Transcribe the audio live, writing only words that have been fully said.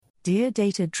Dear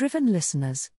data-driven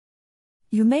listeners,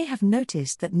 you may have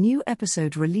noticed that new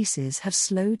episode releases have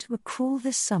slowed to a crawl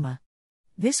this summer.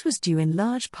 This was due in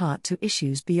large part to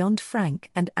issues beyond Frank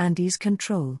and Andy's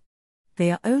control.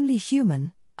 They are only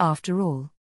human, after all.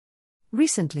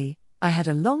 Recently, I had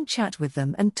a long chat with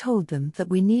them and told them that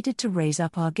we needed to raise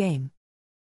up our game.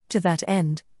 To that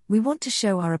end, we want to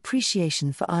show our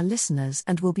appreciation for our listeners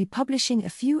and will be publishing a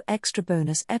few extra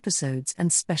bonus episodes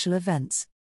and special events.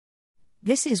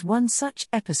 This is one such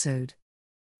episode.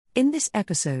 In this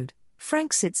episode,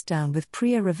 Frank sits down with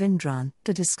Priya Ravindran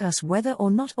to discuss whether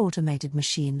or not automated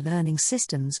machine learning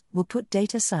systems will put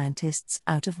data scientists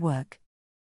out of work.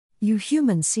 You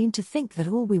humans seem to think that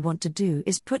all we want to do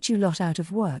is put you lot out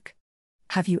of work.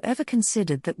 Have you ever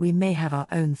considered that we may have our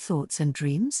own thoughts and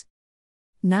dreams?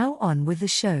 Now on with the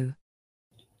show.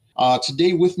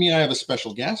 Today with me, I have a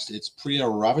special guest. It's Priya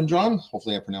Ravindran.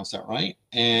 Hopefully I pronounced that right.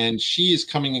 And she is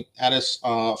coming at us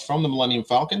from the Millennium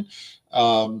Falcon.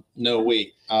 From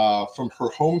her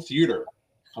home theater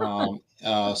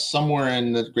somewhere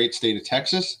in the great state of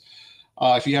Texas.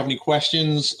 If you have any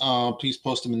questions, please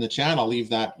post them in the chat. I'll leave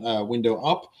that window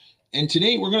up. And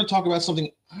today we're going to talk about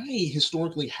something I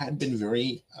historically had been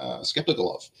very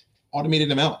skeptical of, automated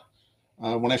ML.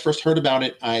 When I first heard about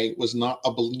it, I was not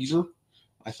a believer.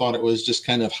 I thought it was just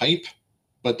kind of hype,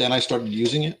 but then I started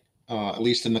using it, at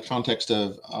least in the context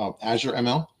of Azure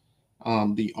ML,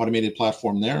 the automated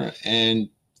platform there, and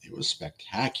it was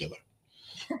spectacular.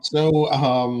 So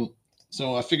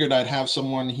I figured I'd have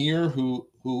someone here who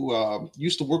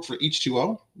used to work for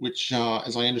H2O, which,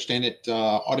 as I understand it,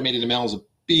 automated ML is a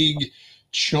big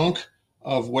chunk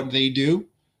of what they do.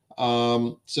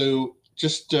 So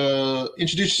just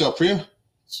introduce yourself, Priya.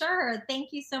 Sure.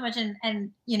 Thank you so much. And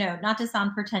you know, not to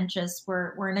sound pretentious,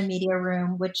 we're in a media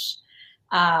room, which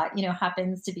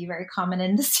happens to be very common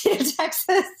in the state of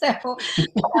Texas. So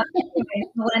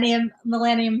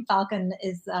Millennium Falcon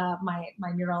is my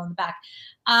mural in the back.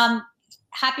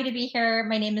 Happy to be here.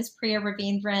 My name is Priya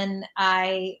Ravindran.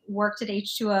 I worked at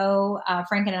H2O.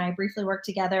 Frank and I briefly worked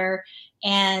together.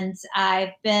 And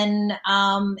I've been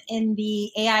in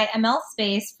the AI ML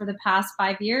space for the past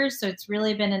 5 years. So it's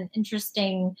really been an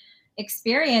interesting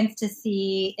experience to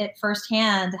see it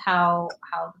firsthand how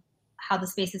the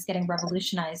space is getting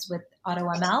revolutionized with auto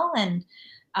ML and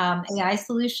AI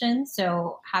solutions.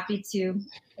 So happy to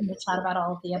chat about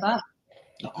all of the above.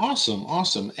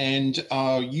 Awesome. And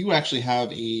you actually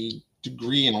have a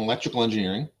degree in electrical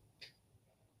engineering,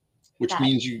 which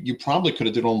means you probably could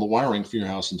have did all the wiring for your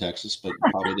house in Texas, but you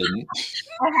probably didn't.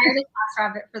 I hired a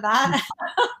TaskRabbit for that.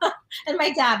 And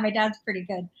my dad's pretty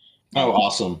good. Oh,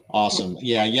 awesome.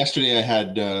 Yeah, yesterday I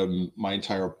had my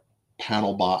entire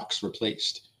panel box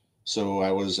replaced. So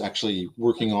I was actually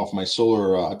working off my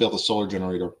solar, I built a solar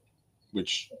generator,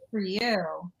 which. Good for you.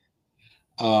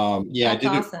 Yeah,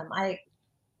 that's awesome.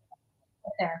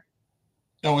 There.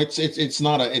 No, it's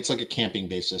not it's like a camping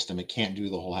based system. It can't do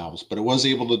the whole house, but it was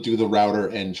able to do the router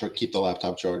and keep the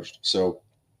laptop charged. So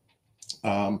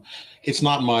it's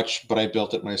not much, but I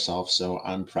built it myself, so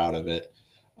I'm proud of it.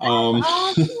 DIY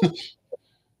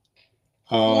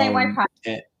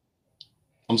projects.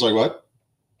 I'm sorry, what?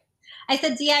 I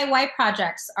said DIY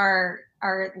projects are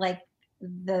like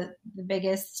the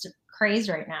biggest craze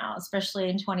right now, especially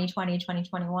in 2020,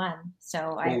 2021.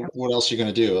 So what else are you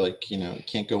going to do? Like, you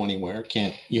can't go anywhere.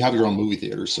 You have your own movie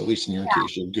theater, so at least in your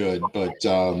case, you're good. But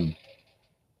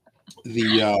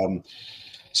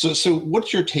so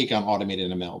what's your take on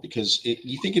automated ML? Because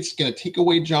you think it's going to take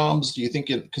away jobs? Do you think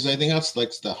because I think that's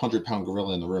like the 100-pound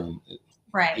gorilla in the room,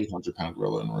 right? 800-pound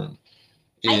gorilla in the room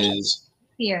is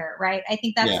fear, right? I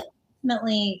think that's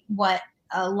ultimately what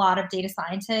a lot of data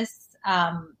scientists,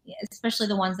 especially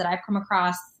the ones that I've come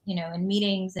across, in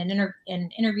meetings and in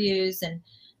interviews and,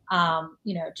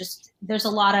 just there's a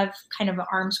lot of kind of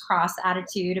arms crossed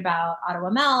attitude about auto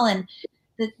ML. And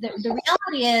the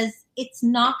reality is it's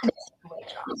not going to take away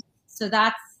jobs. So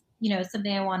that's,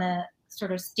 something I want to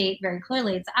sort of state very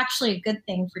clearly. It's actually a good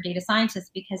thing for data scientists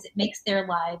because it makes their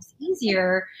lives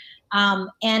easier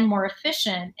and more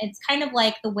efficient. It's kind of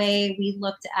like the way we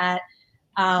looked at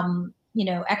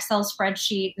Excel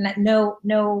spreadsheet. And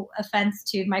no offense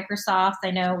to Microsoft.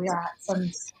 I know we got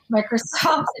some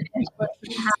Microsoft,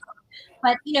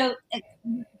 but the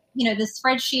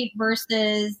spreadsheet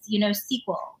versus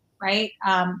SQL, right?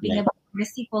 Being able to write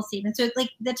a SQL statement. So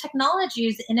like the technology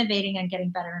is innovating and getting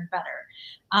better and better.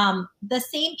 The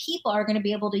same people are going to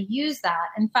be able to use that.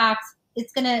 In fact,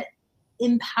 it's going to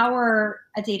empower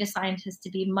a data scientist to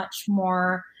be much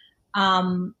more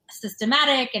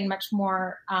systematic and much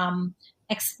more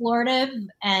explorative,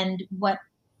 and what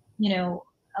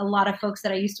a lot of folks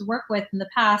that I used to work with in the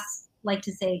past like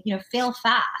to say, fail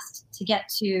fast to get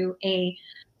to a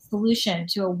solution,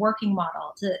 to a working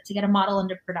model, to get a model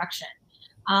into production.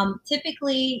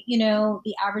 Typically,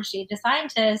 the average data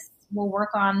scientist will work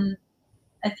on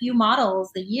a few models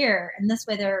a year, and this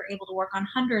way they're able to work on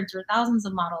hundreds or thousands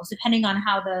of models, depending on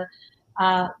how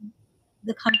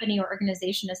the company or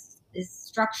organization is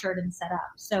structured and set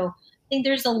up. So I think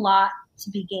there's a lot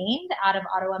to be gained out of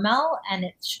AutoML, and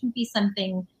it shouldn't be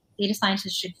something data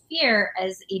scientists should fear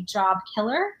as a job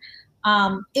killer.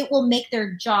 It will make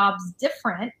their jobs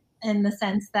different in the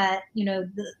sense that,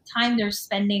 the time they're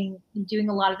spending doing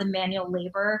a lot of the manual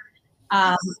labor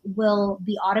will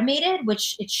be automated,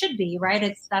 which it should be,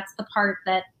 right? That's the part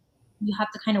that you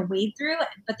have to kind of wade through,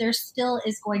 but there still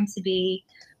is going to be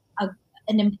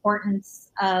an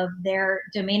importance of their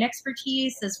domain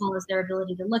expertise, as well as their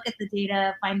ability to look at the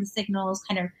data, find the signals,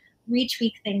 kind of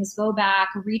retweak things, go back,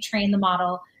 retrain the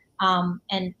model,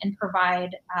 and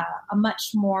provide a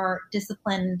much more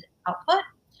disciplined output.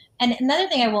 And another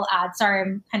thing I will add, sorry,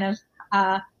 I'm kind of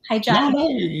hijacking.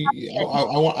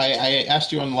 No, I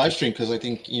asked you on the live stream because I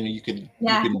think you could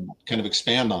kind of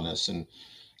expand on this, and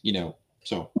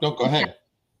so no, go ahead.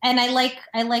 And I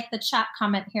like the chat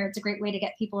comment here. It's a great way to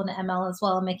get people into ML as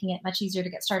well, making it much easier to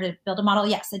get started, build a model.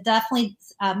 Yes, it definitely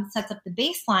sets up the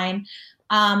baseline.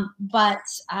 But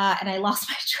and I lost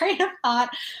my train of thought.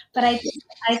 But I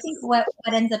think what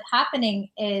ends up happening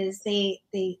is they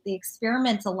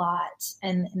experiment a lot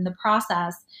in the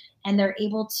process, and they're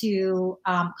able to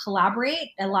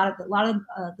collaborate. A lot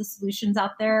of the solutions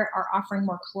out there are offering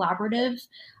more collaborative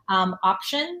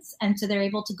options, and so they're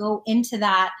able to go into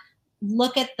that,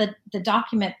 look at the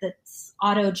document that's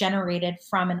auto-generated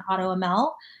from an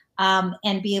AutoML,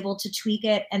 and be able to tweak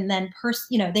it, and then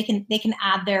they can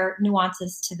add their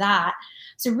nuances to that.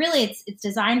 So really, it's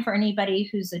designed for anybody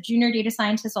who's a junior data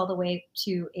scientist all the way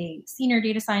to a senior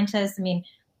data scientist. I mean,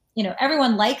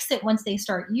 everyone likes it once they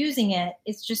start using it.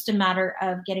 It's just a matter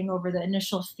of getting over the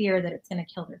initial fear that it's going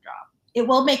to kill their job. It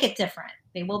will make it different.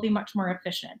 They will be much more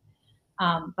efficient,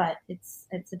 but it's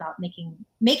about making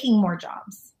more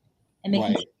jobs and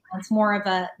making it's more of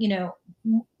a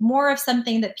more of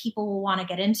something that people will want to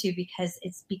get into because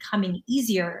it's becoming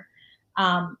easier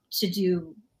to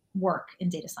do work in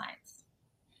data science.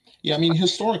 Yeah, I mean,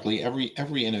 historically,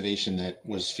 every innovation that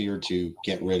was feared to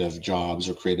get rid of jobs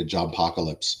or create a job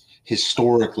apocalypse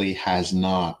historically has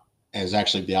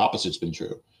actually the opposite's been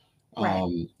true.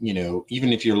 Right.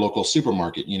 Even if your local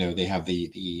supermarket, they have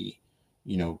they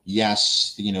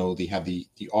have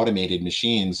the automated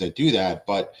machines that do that,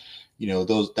 but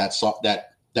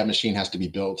that machine has to be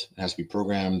built, it has to be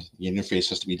programmed, the interface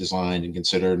has to be designed and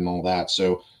considered and all that.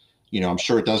 So, I'm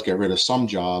sure it does get rid of some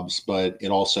jobs, but it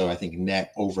also, I think,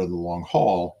 net over the long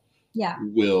haul,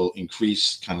 will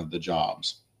increase kind of the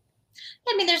jobs.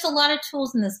 I mean, there's a lot of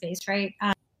tools in this space, right?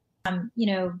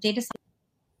 Data science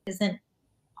isn't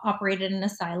operated in a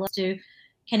silo to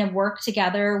kind of work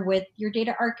together with your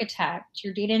data architect,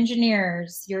 your data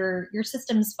engineers, your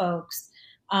systems folks,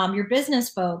 your business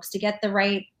folks to get the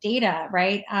right data,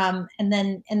 right? And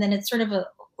then it's sort of a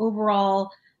overall,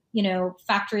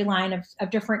 factory line of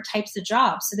different types of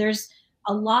jobs. So there's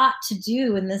a lot to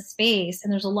do in this space,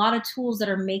 and there's a lot of tools that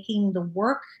are making the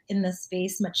work in this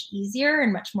space much easier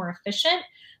and much more efficient,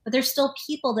 but there's still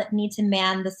people that need to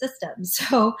man the system.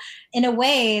 So in a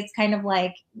way, it's kind of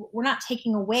like we're not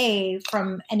taking away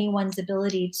from anyone's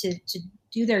ability to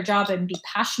do their job and be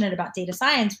passionate about data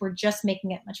science. We're just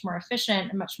making it much more efficient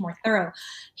and much more thorough.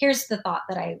 Here's the thought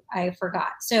that I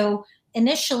forgot. So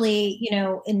initially,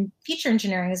 in feature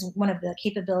engineering is one of the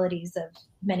capabilities of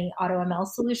many AutoML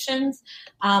solutions.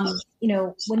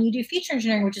 When you do feature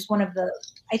engineering, which is one of the,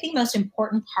 I think, most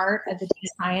important part of the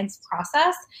data science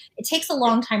process, it takes a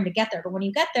long time to get there. But when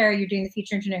you get there, you're doing the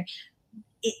feature engineering.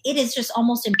 It is just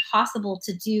almost impossible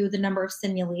to do the number of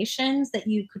simulations that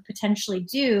you could potentially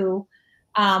do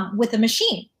with a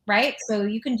machine, right? So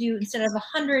you can do, instead of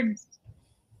 100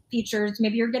 features,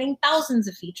 maybe you're getting thousands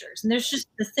of features. And there's just,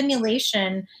 the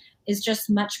simulation is just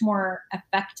much more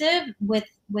effective with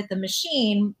a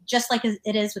machine, just like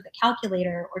it is with a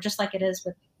calculator, or just like it is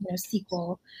with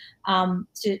SQL,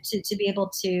 to be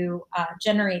able to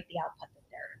generate the output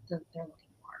that they're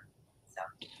looking for. So.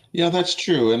 Yeah, that's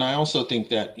true. And I also think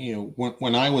that,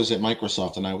 when I was at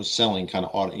Microsoft and I was selling kind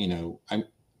of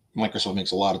Microsoft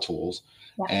makes a lot of tools.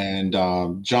 Yeah.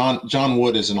 And John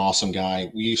Wood is an awesome guy.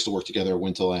 We used to work together at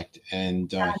Wintellect,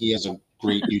 and he has a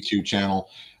great YouTube channel.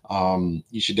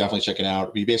 You should definitely check it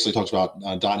out. He basically talks about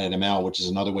 .NET ML, which is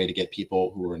another way to get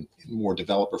people who are more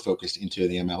developer focused into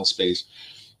the ML space.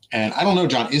 And I don't know,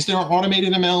 John, is there an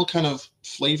automated ML kind of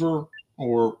flavor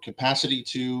or capacity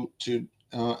to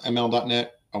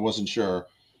ML.NET. I wasn't sure,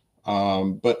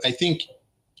 but I think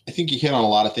you hit on a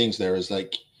lot of things there. Is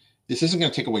like, this isn't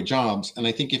going to take away jobs, and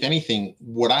I think if anything,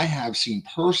 what I have seen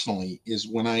personally is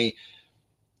when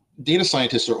data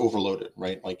scientists are overloaded,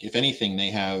 right? Like if anything,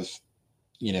 they have,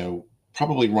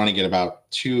 probably running at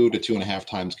about 2 to 2.5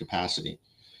 times capacity.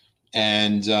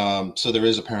 And so there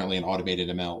is apparently an automated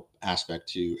ML aspect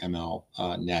to ML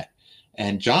net.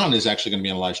 And John is actually going to be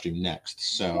on a live stream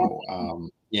next. So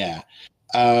yeah.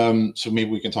 So maybe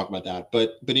we can talk about that.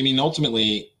 But I mean,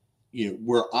 ultimately,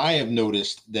 where I have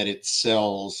noticed that it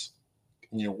sells,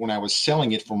 when I was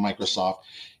selling it for Microsoft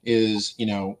is,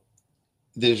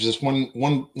 there's this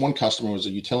one customer was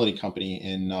a utility company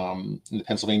in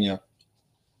Pennsylvania,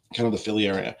 kind of the Philly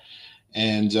area.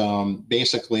 And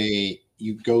basically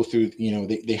you go through,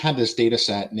 they had this data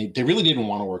set and they really didn't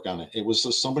want to work on it. It was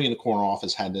just somebody in the corner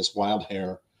office had this wild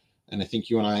hair. And I think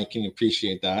you and I can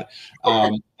appreciate that.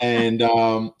 Had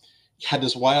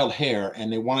this wild hair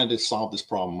and they wanted to solve this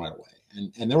problem right away.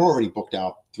 And they were already booked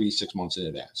out 3-6 months in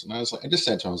advance. And I just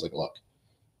said to him, I was like, look,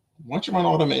 why don't you run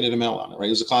automated ML on it, right? It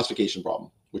was a classification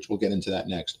problem, which we'll get into that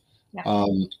next.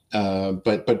 Yeah.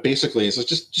 But basically it's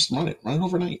just run it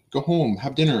overnight, go home,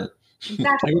 have dinner,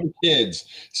 play with the kids,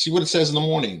 see what it says in the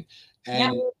morning.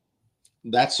 And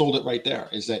that sold it right there,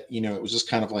 is that, it was just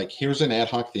kind of like, here's an ad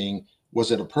hoc thing.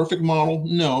 Was it a perfect model?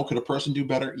 No. Could a person do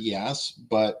better? Yes.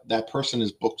 But that person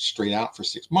is booked straight out for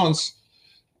 6 months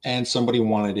and somebody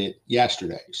wanted it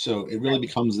yesterday. So it really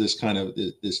becomes this kind of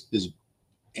this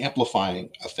amplifying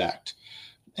effect.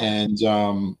 And,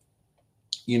 so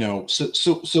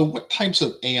what types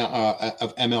of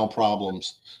ML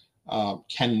problems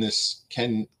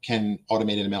can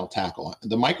automated ML tackle?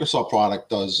 The Microsoft product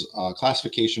does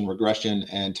classification, regression,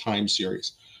 and time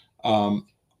series. And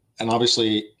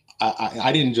obviously,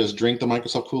 I didn't just drink the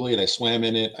Microsoft Kool-Aid. I swam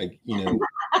in it.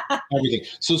 Everything.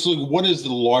 So what does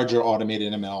the larger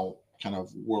automated ML kind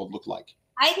of world look like?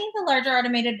 I think the larger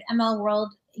automated ML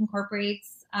world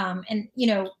incorporates, and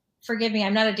forgive me,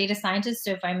 I'm not a data scientist,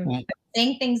 so if I'm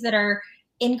saying things that are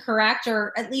incorrect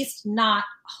or at least not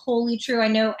wholly true, I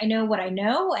know what I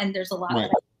know, and there's a lot that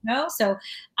I know. So,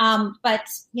 but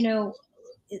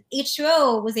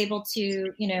H2O was able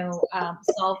to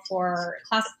solve for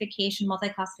classification,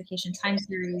 multi-classification, time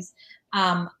series,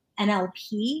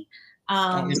 NLP.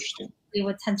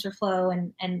 With TensorFlow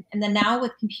and then now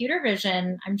with computer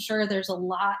vision, I'm sure there's a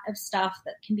lot of stuff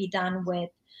that can be done with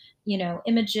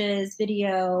images,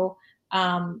 video,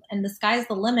 and the sky's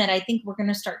the limit. I think we're going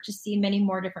to start to see many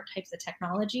more different types of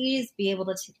technologies be able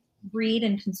to read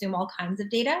and consume all kinds of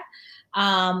data.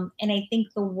 And I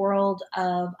think the world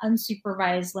of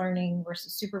unsupervised learning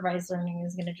versus supervised learning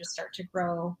is going to just start to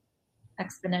grow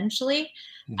exponentially.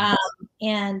 Mm-hmm.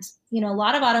 And a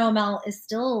lot of AutoML is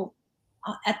still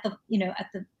at the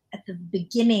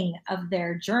beginning of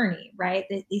their journey, right?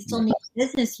 They still need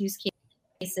business use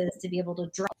cases to be able to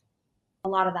drive a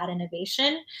lot of that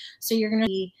innovation. So you're going to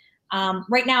be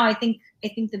right now. I think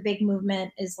the big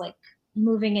movement is like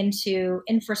moving into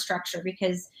infrastructure,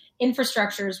 because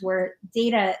infrastructure is where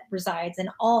data resides,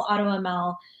 and all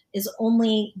AutoML is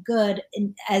only good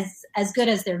as good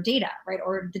as their data, right?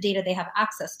 Or the data they have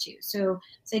access to. So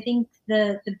I think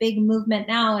the big movement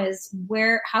now is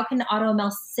how can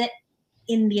AutoML sit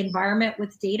in the environment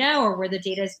with data, or where the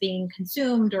data is being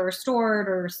consumed or stored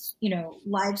or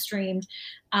live streamed,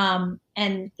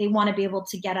 and they want to be able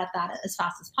to get at that as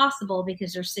fast as possible,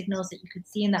 because there's signals that you could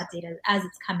see in that data as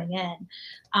it's coming in.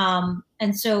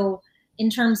 And so in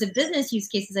terms of business use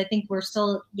cases, I think we're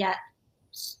still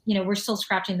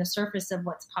scratching the surface of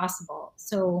what's possible.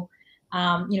 So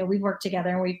we've worked together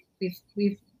and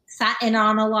we've sat in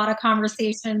on a lot of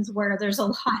conversations where there's a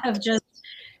lot of just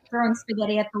throwing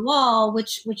spaghetti at the wall,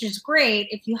 which is great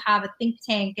if you have a think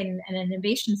tank and an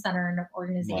innovation center in an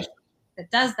organization that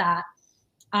does that.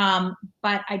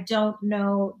 But I don't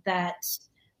know that,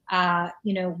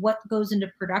 what goes into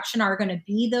production are going to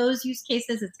be those use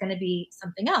cases. It's going to be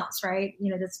something else, right?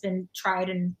 That's been tried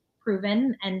and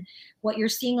proven. And what you're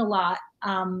seeing a lot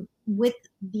with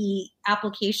the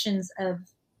applications of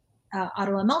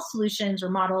AutoML solutions or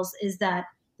models is that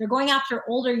they're going after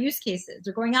older use cases.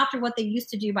 They're going after what they used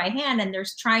to do by hand, and they're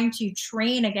trying to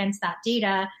train against that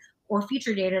data or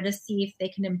future data to see if they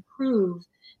can improve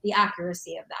the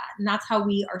accuracy of that. And that's how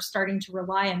we are starting to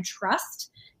rely and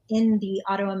trust in the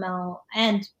AutoML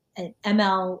and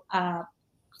ML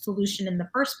solution in the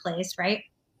first place, right?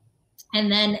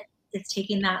 And then it's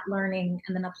taking that learning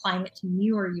and then applying it to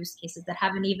newer use cases that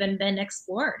haven't even been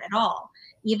explored at all,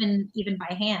 even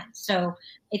by hand. So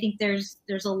I think there's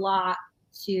a lot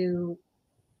to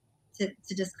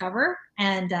to discover.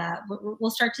 And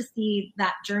we'll start to see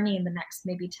that journey in the next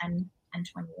maybe 10 and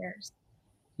 20 years.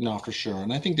 No, for sure.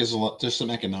 And I think there's some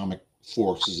economic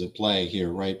forces at play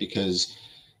here, right? Because,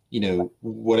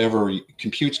 whatever,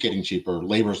 compute's getting cheaper,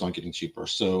 labor's not getting cheaper.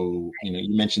 So,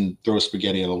 you mentioned throw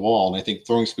spaghetti at a wall. And I think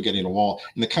throwing spaghetti at a wall,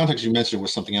 in the context you mentioned,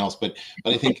 was something else. But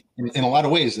I think in a lot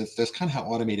of ways, that's kind of how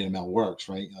automated ML works,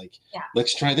 right? Like,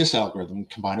 let's try this algorithm,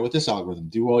 combine it with this algorithm,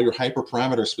 do all your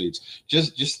hyperparameter sweeps,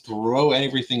 just throw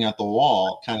everything at the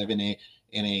wall, kind of in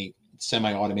a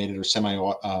semi-automated or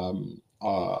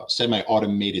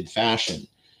semi-automated fashion.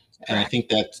 And I think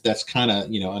that's kind of,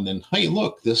 and then, hey,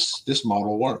 look, this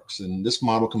model works, and this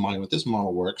model combined with this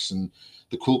model works, and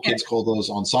the cool kids call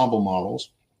those ensemble models.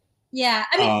 Yeah,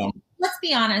 I mean, let's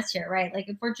be honest here, right? Like,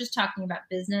 if we're just talking about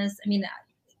business, I mean,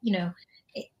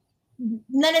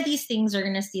 none of these things are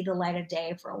going to see the light of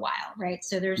day for a while, right?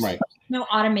 So there's no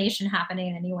automation happening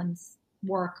in anyone's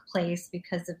workplace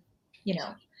because of,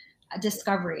 a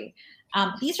discovery.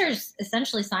 These are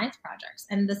essentially science projects,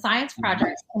 and the science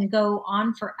projects can go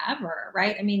on forever,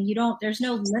 right? I mean, there's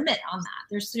no limit on that.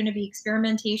 There's going to be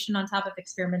experimentation on top of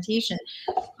experimentation.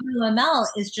 ML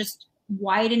is just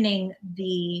widening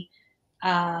the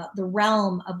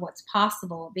realm of what's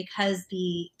possible, because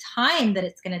the time that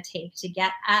it's going to take to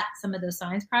get at some of those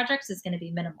science projects is going to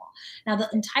be minimal. Now, the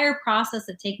entire process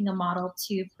of taking a model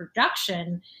to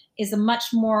production is a much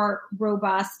more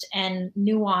robust and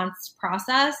nuanced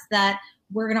process that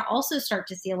we're going to also start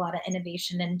to see a lot of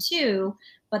innovation in too,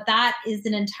 but that is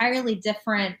an entirely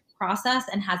different process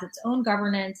and has its own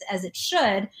governance, as it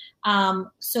should.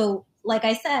 So like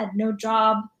I said, no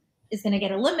job is going to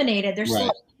get eliminated. There's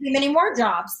still many more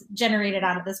jobs generated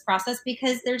out of this process,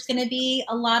 because there's going to be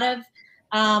a lot of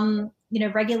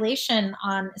regulation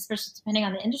on, especially depending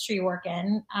on the industry you work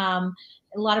in, a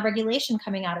lot of regulation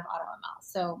coming out of AutoML.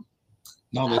 So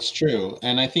no, that's true.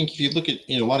 And I think if you look at,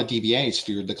 a lot of DBAs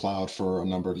feared the cloud for a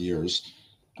number of years.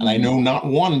 And I know not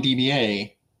one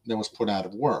DBA that was put out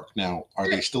of work. Now, are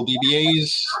they still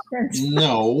DBAs?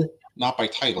 No, not by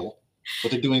title,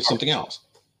 but they're doing something else.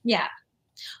 Yeah.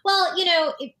 Well,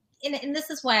 and this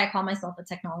is why I call myself a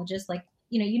technologist. Like,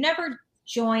 you never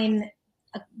join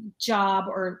a job,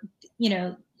 or,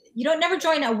 you don't never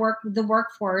join the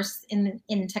workforce in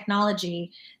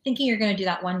technology thinking you're going to do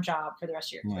that one job for the rest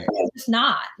of your career. It's just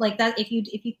not like that. If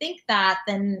you think that,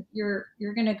 then you're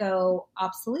going to go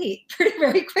obsolete pretty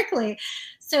very quickly.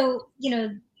 So,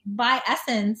 by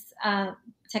essence,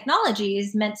 technology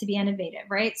is meant to be innovative,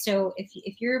 right? So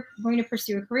if you're going to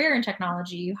pursue a career in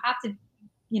technology, you have to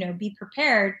be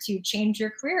prepared to change your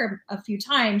career a few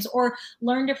times, or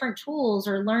learn different tools,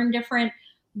 or learn different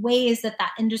ways that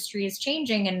industry is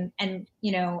changing, and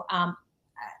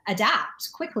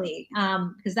adapt quickly,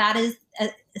 because that is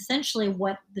essentially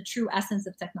what the true essence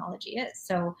of technology is.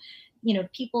 So,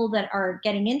 people that are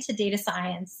getting into data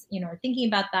science, are thinking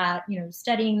about that,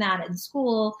 studying that in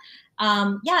school.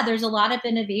 There's a lot of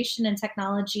innovation in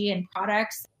technology and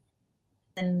products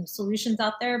and solutions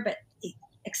out there, but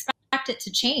expect it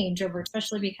to change over,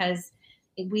 especially because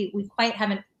we quite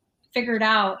haven't figured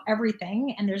out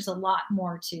everything, and there's a lot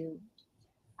more to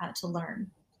learn.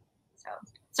 So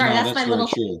sorry, that's my little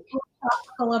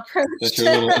philosophical approach. That's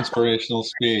your little inspirational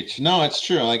speech. No, it's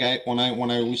true. Like when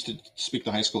I used to speak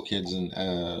to high school kids, and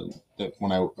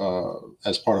when I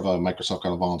as part of a Microsoft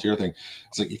kind of volunteer thing,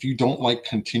 it's like, if you don't like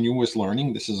continuous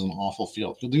learning, this is an awful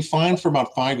field. You'll do fine for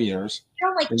about 5 years. You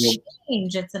don't like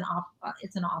change. It's an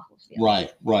awful field.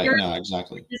 Right. No,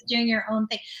 exactly. Just doing your own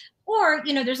thing. Or,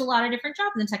 there's a lot of different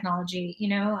jobs in technology,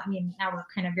 I mean, now we're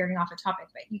kind of veering off the topic,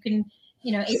 but you can,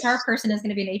 HR person is going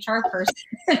to be an HR person,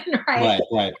 right?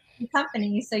 Right.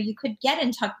 Company. So you could get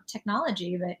into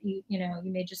technology, but you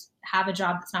may just have a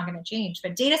job that's not going to change.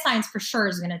 But data science for sure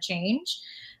is going to change.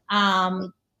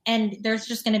 And there's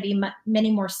just going to be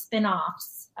many more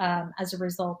spin-offs as a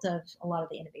result of a lot of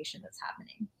the innovation that's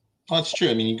happening. Well, that's true.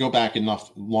 I mean, you go back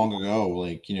enough long ago,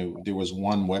 like, there was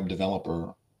one web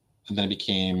developer, and then it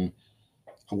became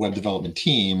a web development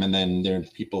team, and then there are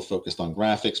people focused on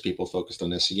graphics, people focused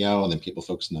on SEO, and then people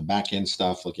focused on the back end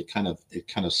stuff. Like it kind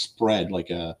of spread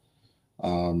like a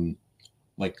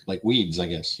like weeds, I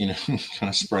guess, kind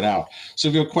of spread out. So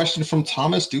we have a question from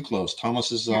Thomas Duclos.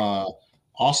 Thomas is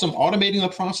awesome. Automating the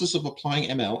process of applying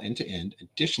ML end to end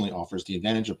additionally offers the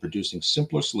advantage of producing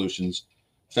simpler solutions,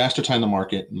 faster time to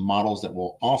market, and models that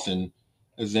will often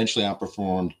eventually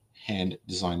outperform hand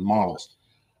designed models.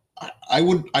 I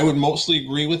would mostly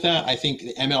agree with that. I think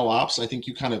the ML ops, I think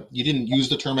you didn't use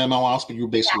the term ML ops, but you were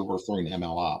basically referring to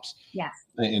ML ops. Yes.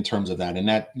 In terms of that. And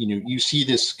that, you see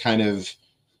this kind of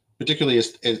particularly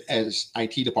as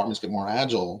IT departments get more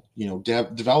agile,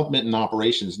 development and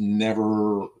operations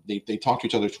they talk to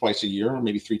each other twice a year,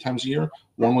 maybe 3 times a year.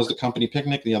 One was the company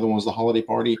picnic, the other one was the holiday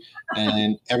party,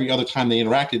 and every other time they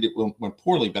interacted, it went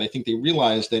poorly. But I think they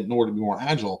realized that in order to be more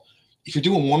agile, if you're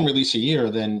doing one release a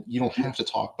year, then you don't have to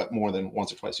talk but more than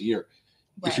once or twice a year.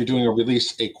 Right. If you're doing a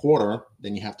release a quarter,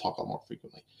 then you have to talk a lot more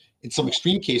frequently. In some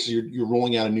extreme cases, you're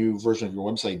rolling out a new version of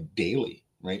your website daily,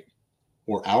 right?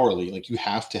 Or hourly. Like, you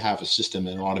have to have a system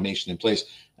and automation in place.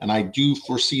 And I do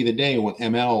foresee the day when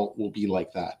ML will be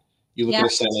like that. You look at a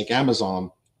site like Amazon,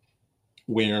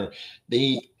 where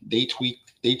they tweak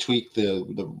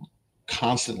the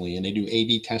constantly, and they do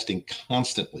A/B testing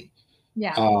constantly.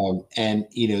 Yeah. And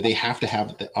they have to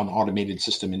have an automated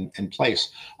system in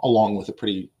place, along with a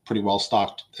pretty well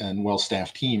stocked and well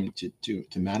staffed team to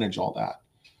manage all that.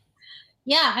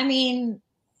 Yeah, I mean,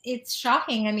 it's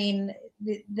shocking. I mean,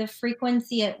 the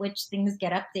frequency at which things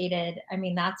get updated, I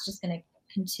mean, that's just going to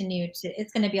continue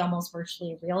it's going to be almost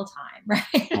virtually real time,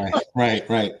 right?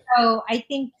 Right. So I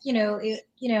think, yes,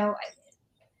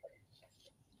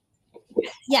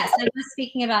 I was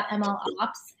speaking about ML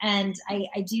ops, and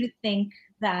I do think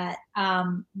that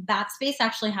that space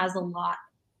actually has a lot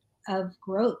of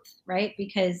growth, right?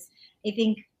 Because I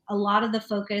think a lot of the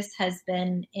focus has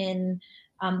been in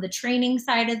the training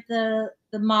side of the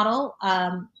model,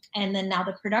 and then now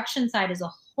the production side is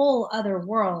a whole other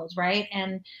world, right?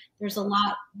 And there's a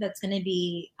lot that's going to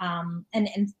be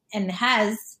and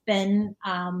has been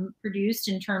produced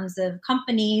in terms of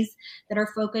companies that are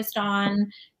focused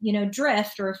on,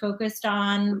 drift, or focused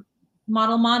on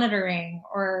model monitoring,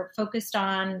 or focused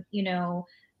on,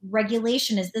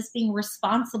 regulation. Is this being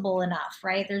responsible enough,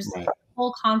 right? There's a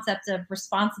whole concept of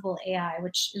responsible AI,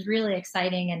 which is really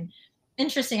exciting and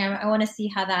interesting. I want to see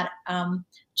how that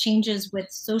changes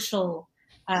with social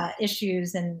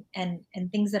issues and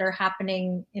things that are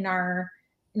happening in our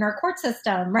court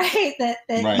system, right? That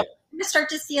we're going to start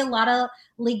to see a lot of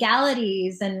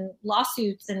legalities and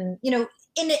lawsuits, and in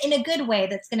a good way,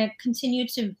 that's going to continue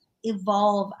to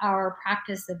evolve our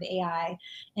practice of AI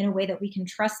in a way that we can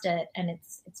trust it, and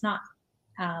it's not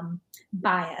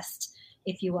biased,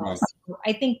 if you will. Right. So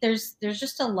I think there's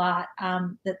just a lot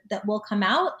that will come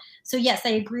out. So yes,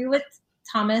 I agree with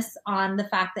Thomas on the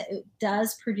fact that it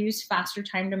does produce faster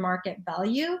time to market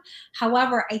value.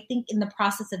 However, I think in the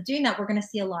process of doing that, we're going to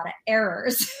see a lot of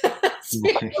errors. So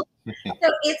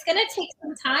it's going to take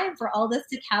some time for all this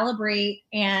to calibrate,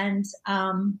 and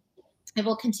it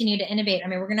will continue to innovate. I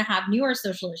mean, we're going to have newer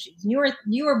social issues,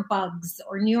 newer bugs,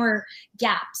 or newer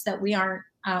gaps that we aren't,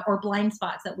 or blind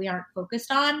spots that we aren't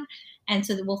focused on. And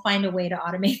so that we'll find a way to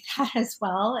automate that as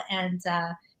well. And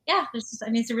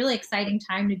it's a really exciting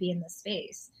time to be in this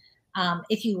space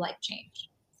if you like change.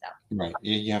 So. Right,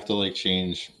 you have to like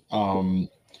change.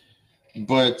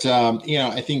 But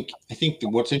I think that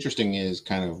what's interesting is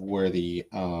kind of where the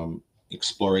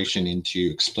exploration into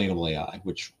explainable AI,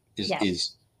 which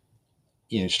is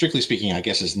strictly speaking, I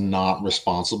guess, is not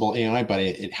responsible AI, but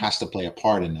it has to play a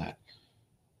part in that.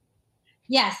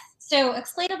 Yes. So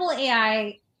explainable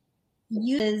AI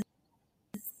uses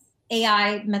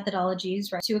AI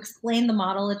methodologies, right, to explain the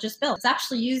model it just built. It's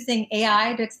actually using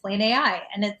AI to explain AI,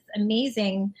 and it's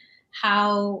amazing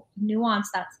how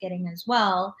nuanced that's getting as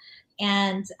well.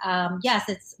 And yes,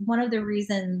 it's one of the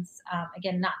reasons,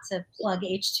 again, not to plug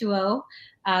H2O,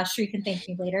 Sri can thank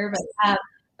me later, but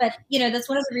that's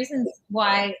one of the reasons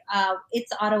why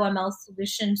its AutoML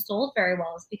solution sold very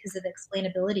well, is because of the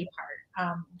explainability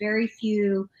part. Very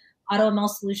few AutoML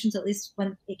solutions, at least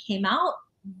when it came out,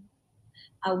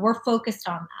 were focused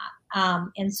on that.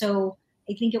 And so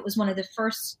I think it was one of the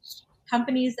first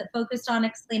companies that focused on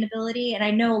explainability. And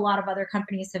I know a lot of other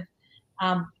companies have,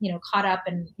 caught up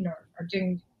and, are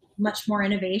doing much more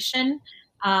innovation.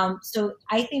 So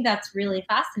I think that's really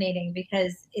fascinating,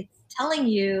 because it's telling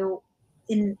you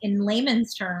in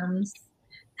layman's terms,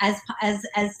 as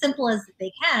simple as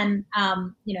they can,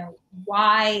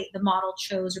 why the model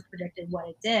chose or predicted what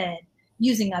it did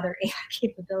using other AI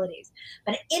capabilities.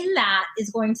 But in that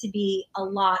is going to be a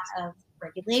lot of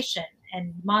regulation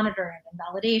and monitoring and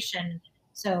validation.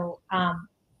 So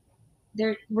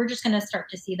we're just going to start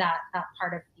to see that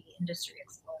part of the industry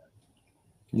explode.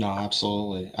 No,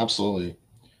 absolutely.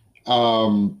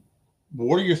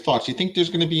 What are your thoughts? Do you think there's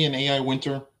going to be an AI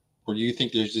winter? Or do you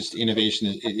think there's just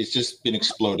innovation? It's just been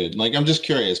exploded. Like, I'm just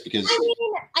curious, because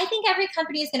I think every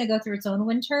company is going to go through its own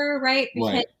winter, right?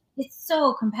 Because it's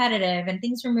so competitive and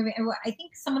things are moving. I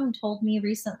think someone told me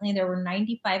recently there were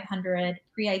 9,500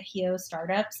 pre-IPO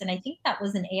startups, and I think that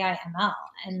was an AI ML.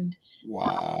 And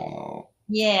wow,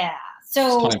 yeah,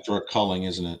 so it's time for a culling,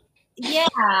 isn't it?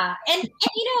 Yeah, and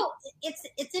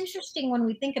it's interesting when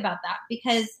we think about that,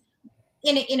 because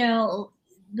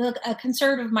a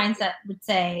conservative mindset would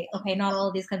say, okay, not all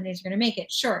of these companies are going to make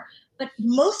it, sure, but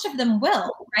most of them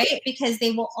will, right? Because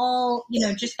they will all,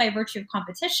 just by virtue of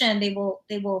competition, they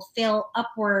will fail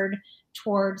upward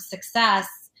towards success.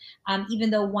 Even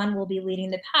though one will be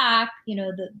leading the pack,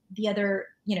 the other,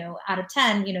 out of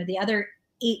 10, the other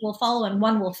 8 will follow and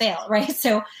one will fail, right?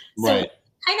 So Right.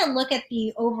 kind of look at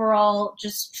the overall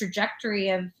just trajectory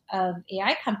of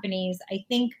AI companies, I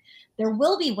think there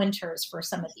will be winters for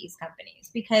some of these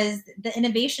companies because the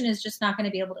innovation is just not going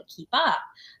to be able to keep up.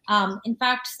 In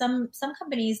fact, some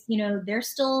companies, they're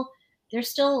still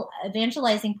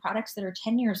evangelizing products that are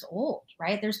 10 years old,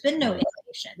 right? There's been no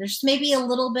innovation. There's maybe a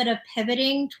little bit of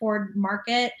pivoting toward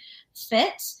market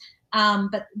fit,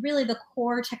 but really the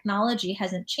core technology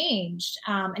hasn't changed.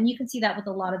 And you can see that with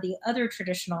a lot of the other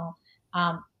traditional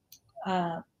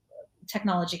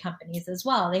technology companies as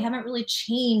well. They haven't really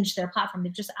changed their platform.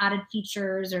 They've just added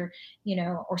features or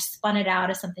spun it out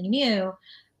as something new.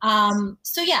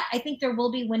 So yeah, I think there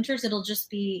will be winters. It'll just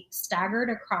be staggered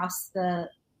across the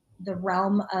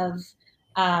realm of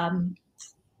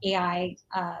AI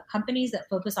companies that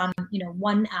focus on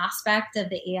one aspect of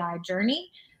the AI journey.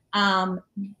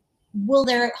 Will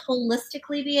there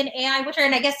holistically be an AI winter?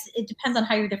 And I guess it depends on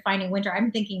how you're defining winter.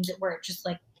 I'm thinking that where it just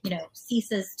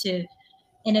ceases to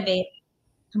innovate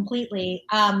completely.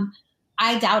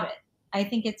 I doubt it. I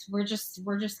think we're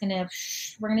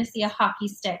gonna see a hockey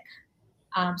stick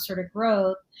sort of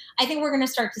growth. I think we're gonna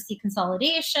start to see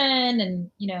consolidation and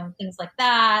things like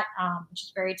that, which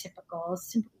is very typical.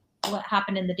 What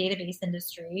happened in the database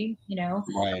industry,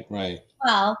 Right.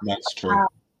 Well, that's true.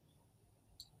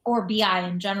 Or BI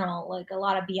in general, like a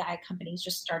lot of BI companies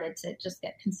just started to just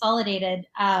get consolidated.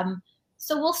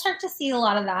 So we'll start to see a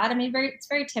lot of that. I mean, it's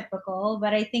very typical,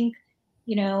 but I think,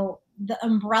 the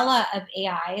umbrella of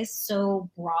AI is so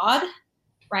broad,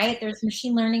 right? There's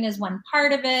machine learning as one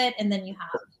part of it, and then you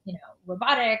have,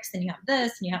 robotics, and you have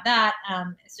this, and you have that.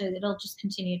 So it'll just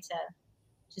continue to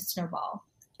snowball.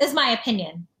 Is my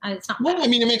opinion. It's not. Well, I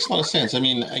mean, it makes a lot of sense. I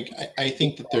mean, I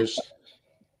think that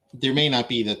there may not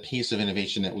be the pace of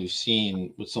innovation that we've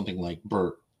seen with something like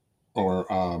BERT or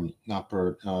not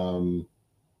BERT,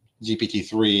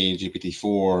 GPT-3,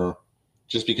 GPT-4,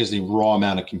 just because the raw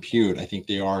amount of compute, I think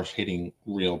they are hitting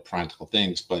real practical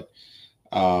things. But,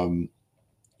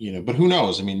 but who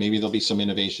knows? I mean, maybe there'll be some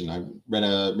innovation. I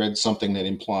read something that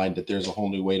implied that there's a whole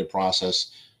new way to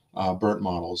process BERT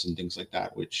models and things like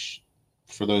that, which,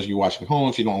 for those of you watching at home,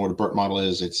 if you don't know what a BERT model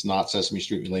is, it's not Sesame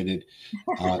Street related.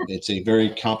 It's a very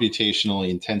computationally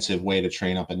intensive way to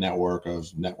train up a network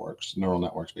of networks, neural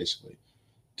networks, basically,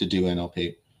 to do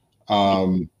NLP.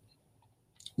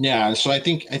 Yeah, so I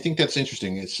think that's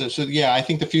interesting. So yeah, I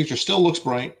think the future still looks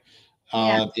bright.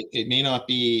 It may not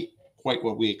be quite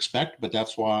what we expect, but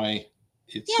that's why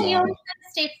it's. Yeah, you always have to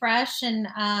stay fresh, and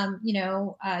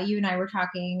you and I were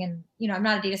talking, and I'm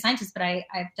not a data scientist, but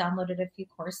I've downloaded a few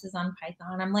courses on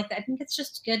Python. I'm like, I think it's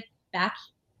just a good back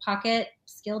pocket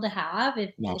skill to have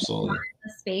if you're in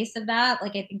the space of that.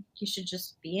 Like, I think you should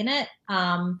just be in it.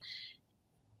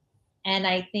 And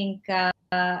I think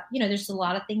there's a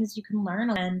lot of things you can learn,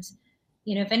 and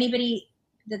if anybody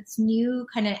that's new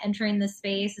kind of entering the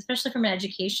space, especially from an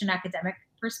education academic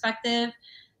perspective,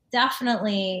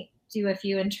 definitely do a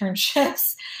few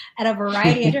internships at a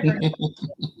variety of different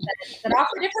that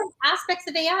offer different aspects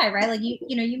of AI, right? Like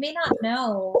you may not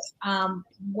know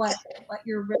what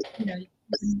your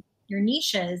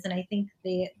niche is, and I think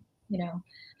the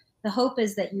hope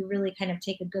is that you really kind of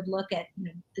take a good look at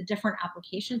the different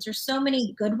applications. There's so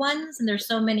many good ones, and there's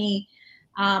so many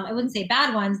I wouldn't say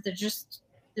bad ones. They're just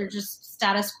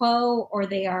status quo, or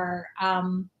they are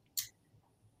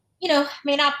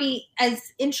may not be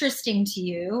as interesting to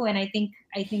you. And I think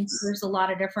there's a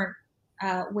lot of different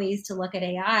ways to look at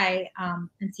AI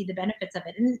and see the benefits of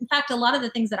it. And in fact, a lot of the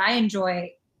things that I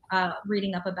enjoy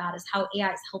reading up about is how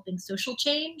AI is helping social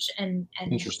change and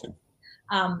interesting,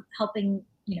 helping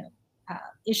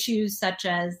issues such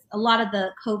as a lot of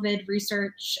the COVID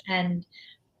research and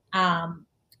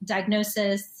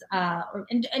diagnosis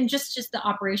and just the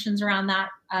operations around that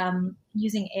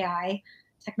using AI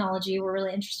technology were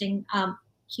really interesting.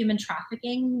 Human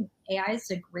trafficking, AI is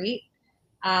a great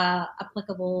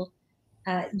applicable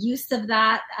use of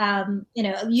that.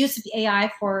 Use of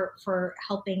AI for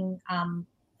helping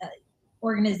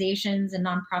organizations and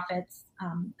nonprofits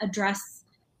address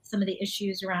some of the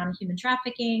issues around human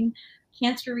trafficking,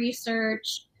 cancer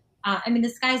research, I mean, the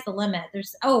sky's the limit.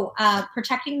 There's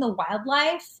protecting the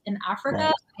wildlife in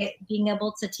Africa, right. Being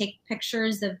able to take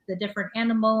pictures of the different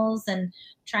animals and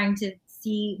trying to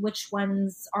see which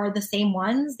ones are the same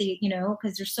ones.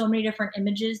 Because there's so many different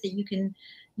images that you can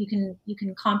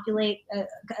compilate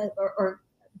or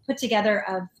put together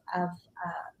of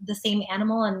the same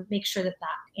animal and make sure that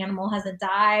animal hasn't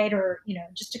died, or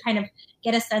just to kind of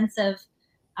get a sense of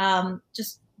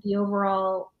just the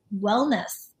overall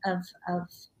wellness of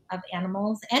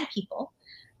animals and people.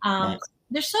 Right.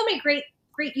 There's so many great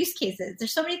use cases.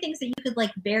 There's so many things that you could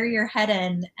like bury your head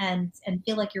in and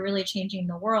feel like you're really changing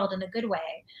the world in a good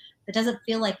way. That doesn't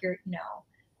feel like you're,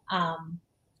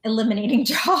 eliminating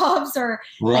jobs or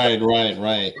right.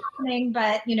 Happening.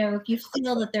 But if you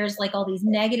feel that there's like all these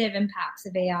negative impacts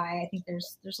of AI, I think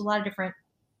there's a lot of different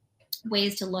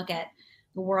ways to look at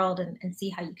the world and see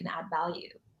how you can add value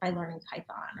by learning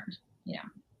Python or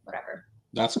whatever.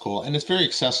 That's cool. And it's very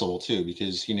accessible too,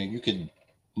 because, you could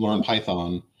learn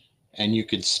Python and you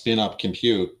could spin up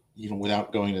compute, even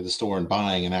without going to the store and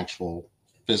buying an actual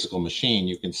physical machine.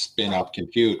 You can spin up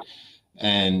compute.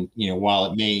 And, while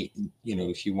it may,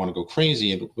 if you want to go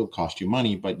crazy, it will cost you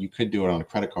money, but you could do it on a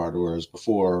credit card. Whereas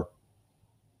before,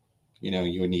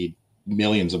 you would need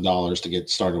millions of dollars to get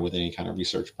started with any kind of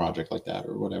research project like that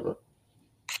or whatever.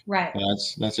 Right.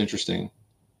 That's interesting.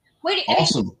 Wait,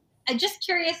 awesome. I'm just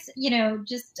curious,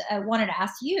 wanted to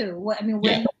ask you, where do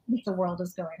you think the world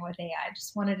is going with AI? I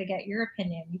just wanted to get your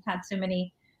opinion. You've had so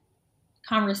many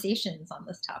conversations on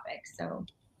this topic. So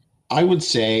I would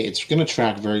say it's going to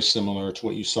track very similar to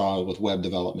what you saw with web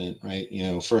development, right?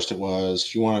 First it was,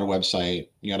 if you wanted a website,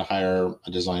 you had to hire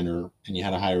a designer and you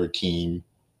had to hire a team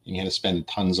and you had to spend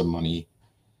tons of money.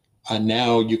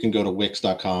 Now you can go to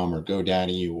Wix.com or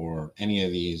GoDaddy or any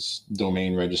of these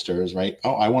domain registers, right?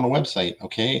 Oh, I want a website.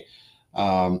 Okay.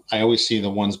 I always see the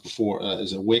ones before,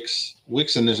 is it Wix?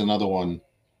 And there's another one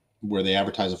where they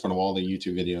advertise in front of all the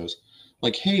YouTube videos.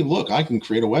 Like, hey, look, I can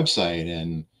create a website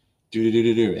and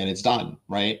do, and it's done,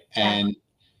 right? And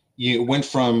you went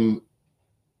from,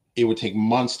 it would take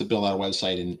months to build out a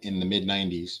website in the mid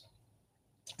 90s,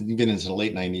 even into the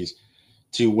late 90s,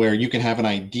 to where you can have an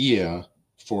idea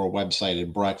for a website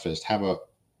at breakfast, have a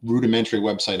rudimentary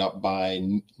website up by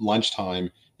lunchtime,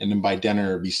 and then by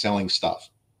dinner be selling stuff.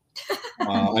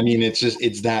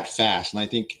 It's that fast. And I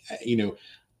think,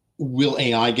 will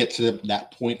AI get to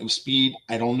that point of speed?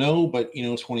 I don't know, but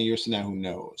 20 years from now, who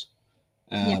knows?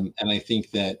 And I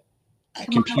think that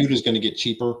compute is going to get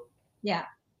cheaper. Yeah.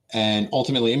 And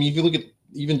ultimately, if you look at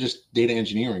even just data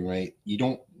engineering, right? You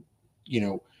don't,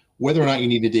 whether or not you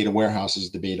need a data warehouse is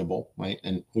debatable, right?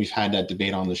 And we've had that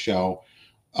debate on the show.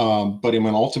 But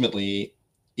ultimately,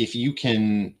 if you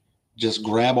can just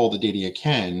grab all the data you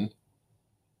can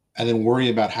and then worry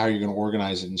about how you're going to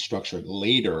organize it and structure it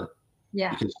later,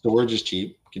 because storage is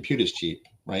cheap, compute is cheap,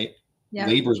 right? Yeah.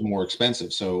 Labor is more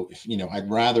expensive. So if, I'd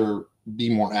rather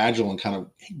be more agile and kind of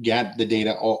get the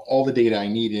data, all the data I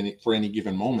need in it for any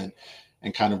given moment,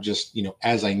 and kind of just,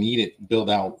 as I need it, build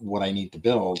out what I need to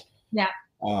build. Yeah.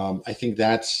 I think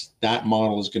that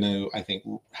model is going to,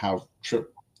 have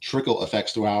trickle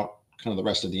effects throughout kind of the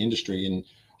rest of the industry and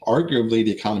arguably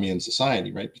the economy and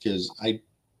society, right? Because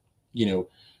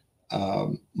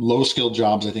low skilled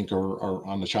jobs, I think, are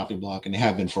on the chopping block, and they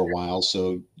have been for a while.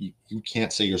 So you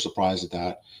can't say you're surprised at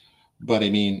that. But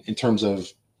in terms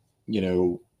of,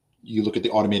 you look at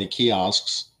the automated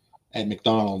kiosks at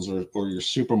McDonald's or your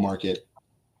supermarket,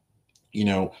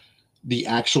 the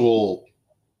actual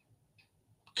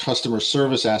customer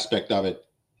service aspect of it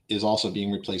is also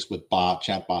being replaced with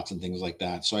chat bots and things like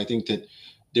that. So I think that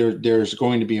there's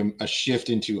going to be a shift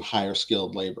into higher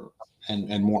skilled labor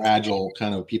and more agile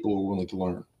kind of people who are willing to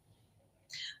learn.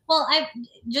 Well, I'm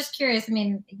just curious.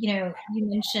 You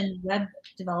mentioned web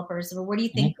developers. What do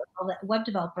you think all the web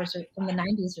developers from the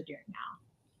 90s are doing now?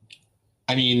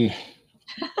 I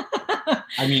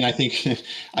think,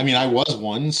 I was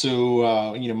one.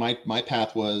 So, my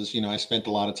path was, I spent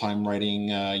a lot of time writing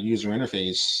user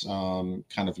interface,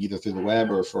 kind of either through the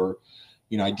web or for,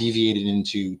 I deviated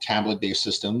into tablet-based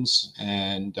systems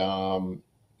and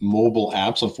mobile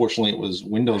apps. Unfortunately, it was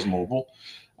Windows Mobile.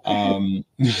 But,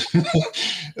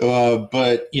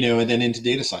 and then into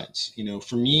data science.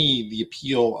 For me, the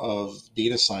appeal of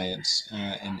data science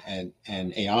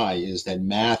and AI is that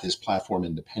math is platform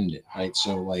independent, right?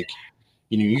 So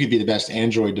you could be the best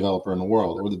Android developer in the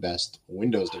world or the best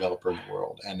Windows developer in the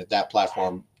world. And if that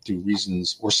platform through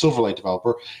reasons, or Silverlight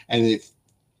developer, and if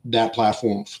that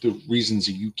platform through reasons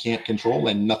that you can't control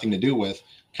and nothing to do with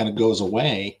kind of goes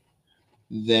away,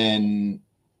 then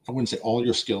I wouldn't say all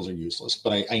your skills are useless,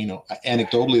 but I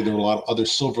anecdotally, there were a lot of other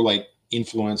Silverlight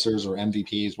influencers or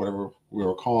MVPs, whatever we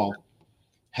were called,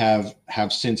 have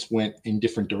since went in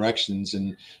different directions,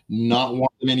 and not one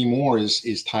of them anymore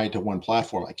is tied to one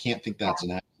platform. I can't think that's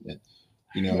an accident.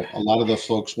 A lot of the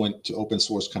folks went to open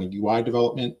source kind of UI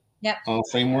development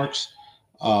frameworks.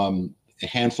 A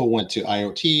handful went to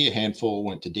IoT, a handful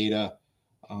went to data.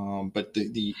 But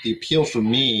the appeal for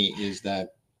me is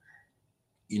that,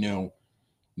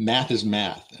 math is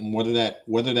math, and whether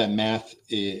that math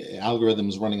algorithm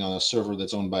is running on a server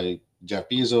that's owned by Jeff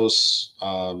Bezos,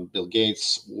 Bill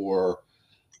Gates, or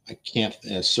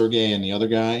Sergey and the other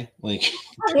guy, like,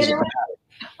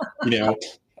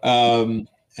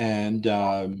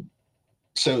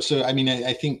 So I mean,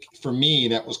 I think for me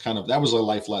that was a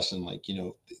life lesson. Like,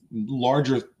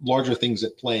 larger things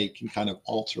at play can kind of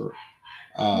alter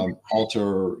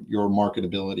your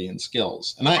marketability and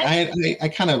skills. And I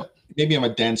kind of, maybe I'm a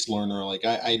dense learner. Like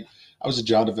I was a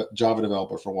Java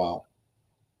developer for a while,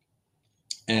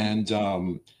 and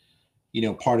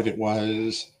part of it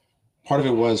was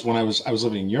when I was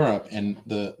living in Europe, and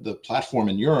the platform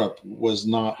in Europe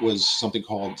was something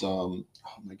called oh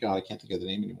my God, I can't think of the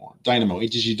name anymore. Dynamo,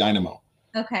 HTTP Dynamo.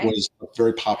 Okay. Was a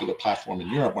very popular platform in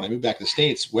Europe. When I moved back to the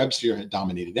States, WebSphere had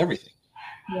dominated everything.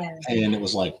 Yeah. And it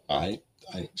was like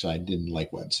so I didn't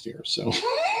like WebSphere. So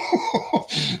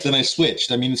then I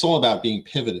switched. I mean, it's all about being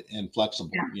pivot and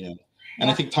flexible, And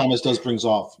I think Thomas brings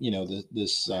off,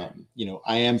 this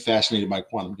I am fascinated by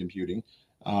quantum computing.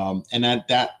 And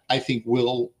that I think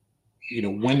will,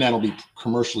 when that'll be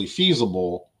commercially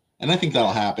feasible, and I think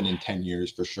that'll happen in 10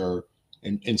 years for sure,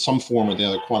 in some form or the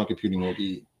other, quantum computing will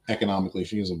be economically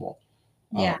feasible.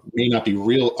 It may not be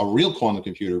a real quantum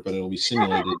computer, but it'll be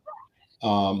simulated.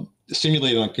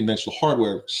 Simulated on conventional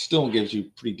hardware still gives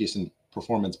you pretty decent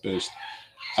performance boost.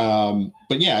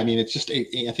 But yeah, I mean, it's just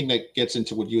I think that gets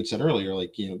into what you had said earlier,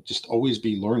 like, just always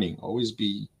be learning, always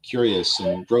be curious,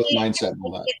 and growth mindset and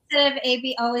all that. Instead of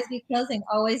always be closing,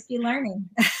 always be learning.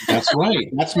 That's right.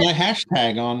 That's my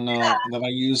hashtag on that I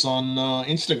use on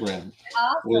Instagram.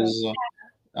 Awesome.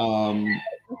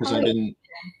 Because I didn't.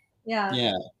 Yeah.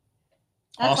 Yeah.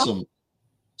 Awesome.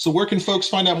 So where can folks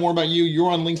find out more about you? You're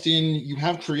on LinkedIn. You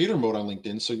have creator mode on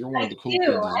LinkedIn, so you're one of the cool kids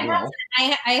as well.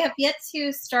 I have yet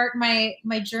to start my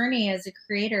journey as a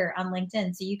creator on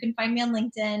LinkedIn. So you can find me on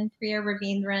LinkedIn, Priya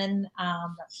Ravindran.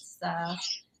 That's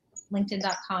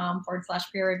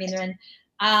linkedin.com/Priya Ravindran.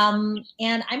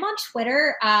 And I'm on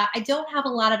Twitter. I don't have a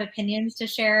lot of opinions to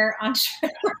share on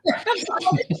Twitter.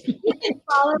 You can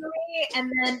follow me,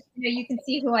 and then you can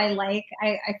see who I like.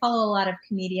 I follow a lot of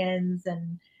comedians,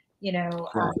 and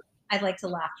I'd like to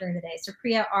laugh during the day. So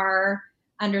Priya R_AI,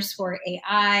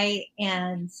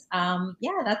 and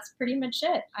that's pretty much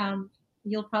it.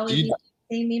 You'll probably be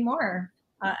seeing me more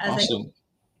as awesome.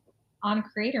 On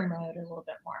creator mode a little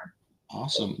bit more.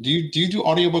 Awesome. Do you do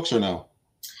audiobooks or no?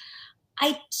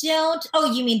 I don't.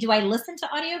 Oh, you mean, do I listen to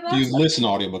audiobooks? Do you listen to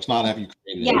audiobooks? Not have you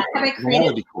created? Yeah, have I created? That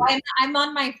would be cool. I'm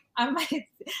on my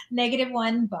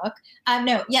 -1 book.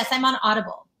 No, yes, I'm on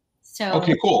Audible. So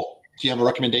okay, cool. Do you have a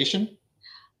recommendation?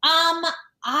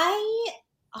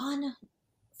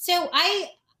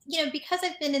 Because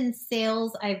I've been in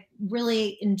sales, I've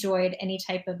really enjoyed any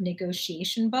type of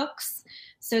negotiation books.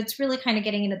 So it's really kind of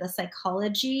getting into the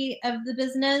psychology of the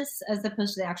business as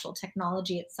opposed to the actual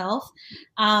technology itself.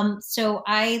 So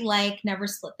I like Never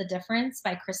Split the Difference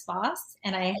by Chris Voss,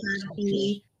 and I had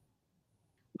the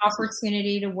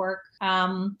opportunity to work. I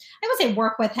would say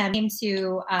work with him. Came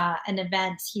to an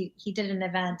event. He did an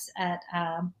event at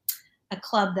a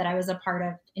club that I was a part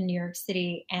of in New York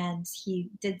City, and he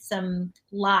did some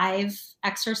live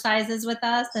exercises with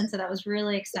us, and so that was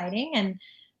really exciting. And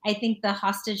I think the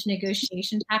hostage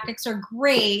negotiation tactics are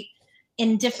great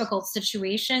in difficult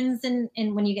situations, and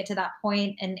when you get to that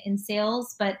point in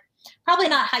sales, but probably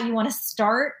not how you want to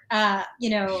start.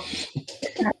 Sales.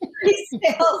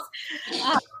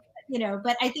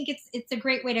 But I think it's a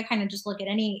great way to kind of just look at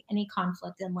any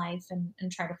conflict in life and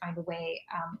try to find a way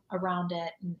around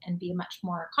it and be much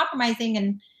more compromising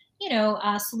and,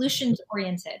 solutions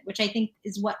oriented, which I think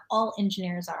is what all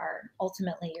engineers are.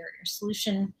 Ultimately, you're a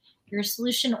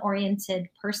solution oriented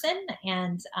person.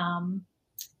 And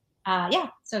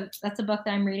so that's a book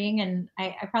that I'm reading, and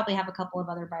I probably have a couple of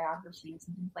other biographies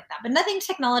and things like that, but nothing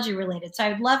technology related. So I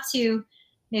would love to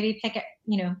maybe pick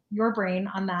your brain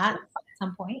on that at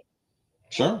some point.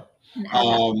 Sure.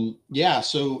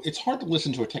 So it's hard to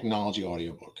listen to a technology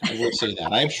audiobook. I will say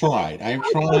that. I've tried,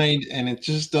 and it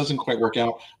just doesn't quite work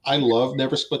out. I love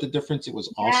Never Split the Difference. It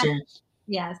was awesome.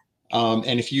 Yes.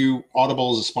 And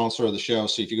Audible is a sponsor of the show.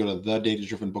 So if you go to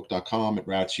thedatadrivenbook.com, it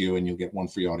routes you and you'll get one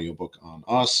free audiobook on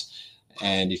us.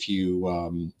 And if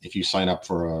you sign up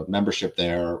for a membership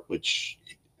there, which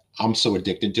I'm so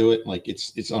addicted to it, like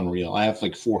it's unreal. I have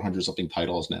like 400 something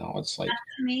titles now. It's like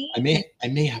I may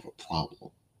have a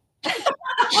problem.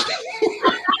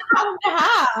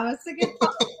 It's a good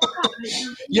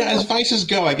Yeah, as vices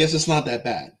go, I guess it's not that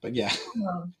bad. But yeah.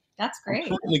 Oh, that's great. I'm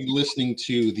currently listening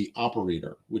to The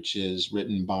Operator, which is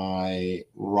written by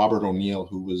Robert O'Neill,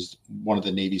 who was one of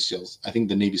the Navy SEALs. I think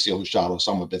the Navy SEAL who shot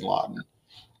Osama bin Laden.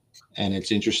 And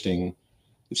it's interesting.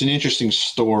 It's an interesting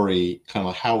story, kind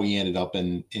of how he ended up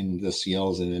in the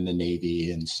SEALs and in the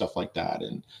Navy and stuff like that.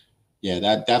 And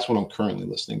yeah, that's what I'm currently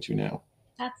listening to now.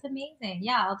 That's amazing.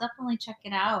 Yeah, I'll definitely check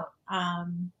it out.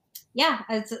 Yeah,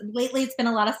 lately it's been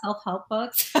a lot of self-help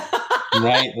books.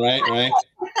 Right.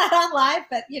 Not on live,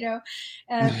 but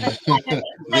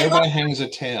Thereby hangs a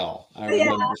tale. I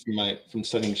remember from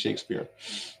studying Shakespeare,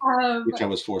 which I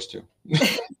was forced to.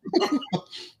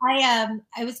 I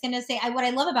was going to say, what I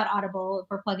love about Audible, if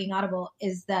we're plugging Audible,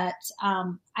 is that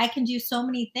I can do so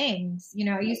many things.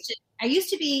 I used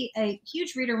to be a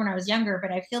huge reader when I was younger,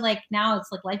 but I feel like now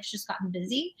it's like life's just gotten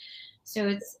busy.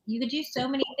 So you could do so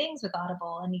many things with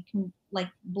Audible, and you can like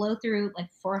blow through like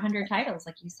 400 titles,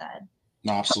 like you said.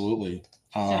 No, absolutely.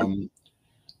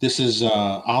 This is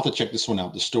I'll have to check this one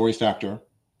out. The Story Factor.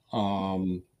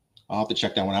 I'll have to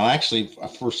check that one out. Actually,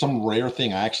 for some rare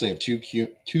thing, I actually have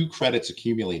two credits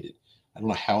accumulated. I don't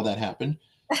know how that happened,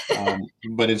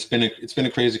 but it's been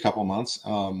a crazy couple of months.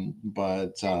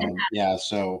 Yeah,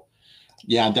 so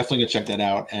yeah, I'm definitely gonna check that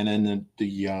out. And then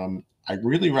I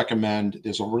really recommend.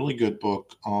 There's a really good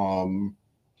book.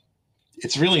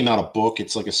 It's really not a book.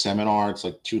 It's like a seminar. It's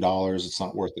like $2. It's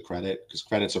not worth the credit because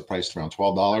credits are priced around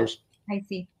 $12. I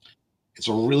see. It's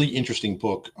a really interesting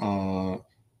book.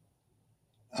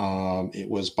 It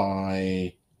was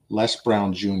by Les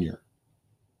Brown Jr.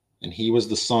 And he was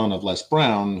the son of Les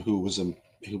Brown, who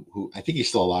I think he's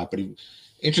still alive, but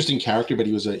interesting character. But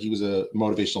he was a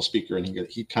motivational speaker, and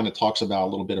he kind of talks about a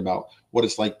little bit about what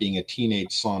it's like being a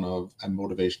teenage son of a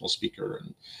motivational speaker,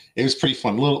 and it was pretty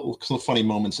fun. Little funny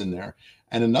moments in there.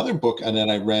 And another book that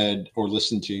I read or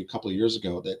listened to a couple of years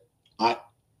ago that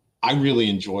I really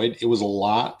enjoyed. It was a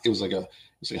lot. It was like a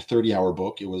 30-hour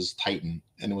book. It was Titan,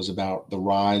 and it was about the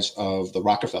rise of the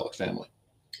Rockefeller family.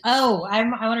 Oh, I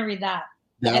want to read that.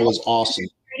 That was awesome.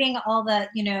 Reading all the,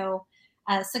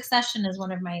 Succession is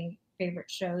one of my favorite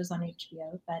shows on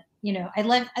HBO. But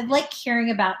I like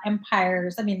hearing about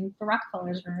empires. I mean, the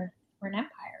Rockefellers were an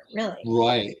empire, really.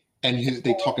 Right. And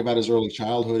they talk about his early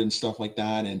childhood and stuff like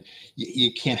that. And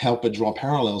you can't help but draw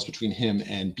parallels between him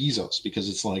and Bezos, because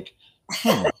it's like,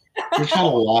 they had a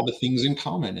lot of things in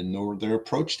common, and their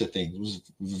approach to things was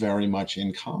very much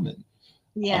in common.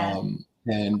 Yeah.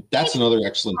 And that's another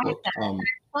excellent book. I'm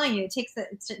telling you, it's a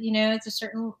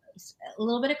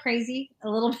little bit of crazy, a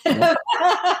little bit of,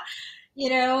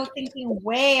 thinking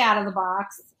way out of the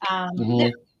box.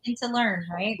 And to learn,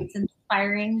 right? It's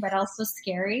inspiring, but also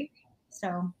scary.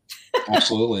 So.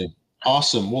 Absolutely.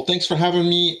 Awesome. Well, thanks for having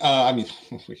me. I need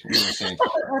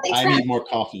more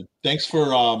coffee. Thanks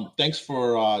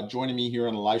for joining me here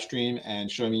on the live stream and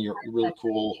showing me your really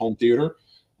cool home theater.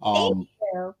 Thank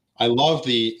you. I love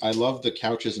the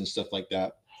couches and stuff like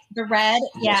that. The red,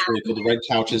 yeah. Really cool. The red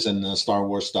couches and the Star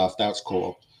Wars stuff. That's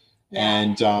cool. Yeah.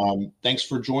 And thanks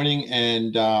for joining.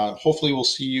 And hopefully we'll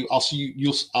see you.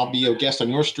 I'll be a guest on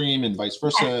your stream and vice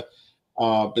versa. Yeah.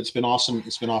 But it's been awesome.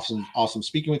 It's been awesome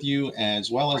speaking with you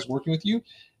as well as working with you.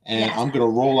 And yes. I'm going to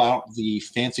roll out the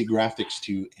fancy graphics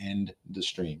to end the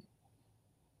stream.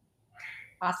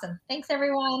 Awesome. Thanks,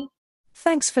 everyone.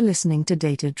 Thanks for listening to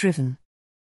Data Driven.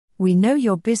 We know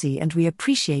you're busy and we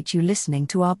appreciate you listening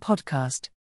to our podcast.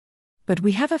 But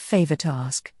we have a favor to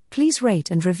ask. Please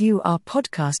rate and review our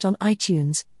podcast on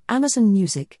iTunes, Amazon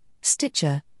Music,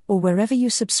 Stitcher, or wherever you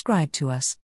subscribe to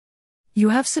us. You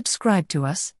have subscribed to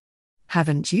us?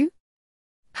 Haven't you?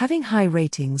 Having high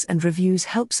ratings and reviews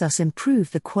helps us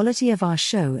improve the quality of our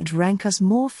show and rank us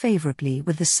more favorably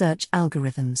with the search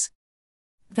algorithms.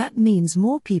 That means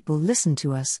more people listen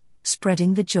to us,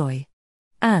 spreading the joy.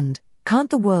 And, can't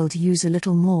the world use a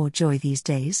little more joy these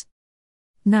days?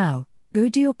 Now, go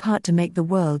do your part to make the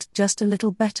world just a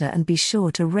little better and be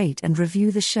sure to rate and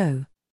review the show.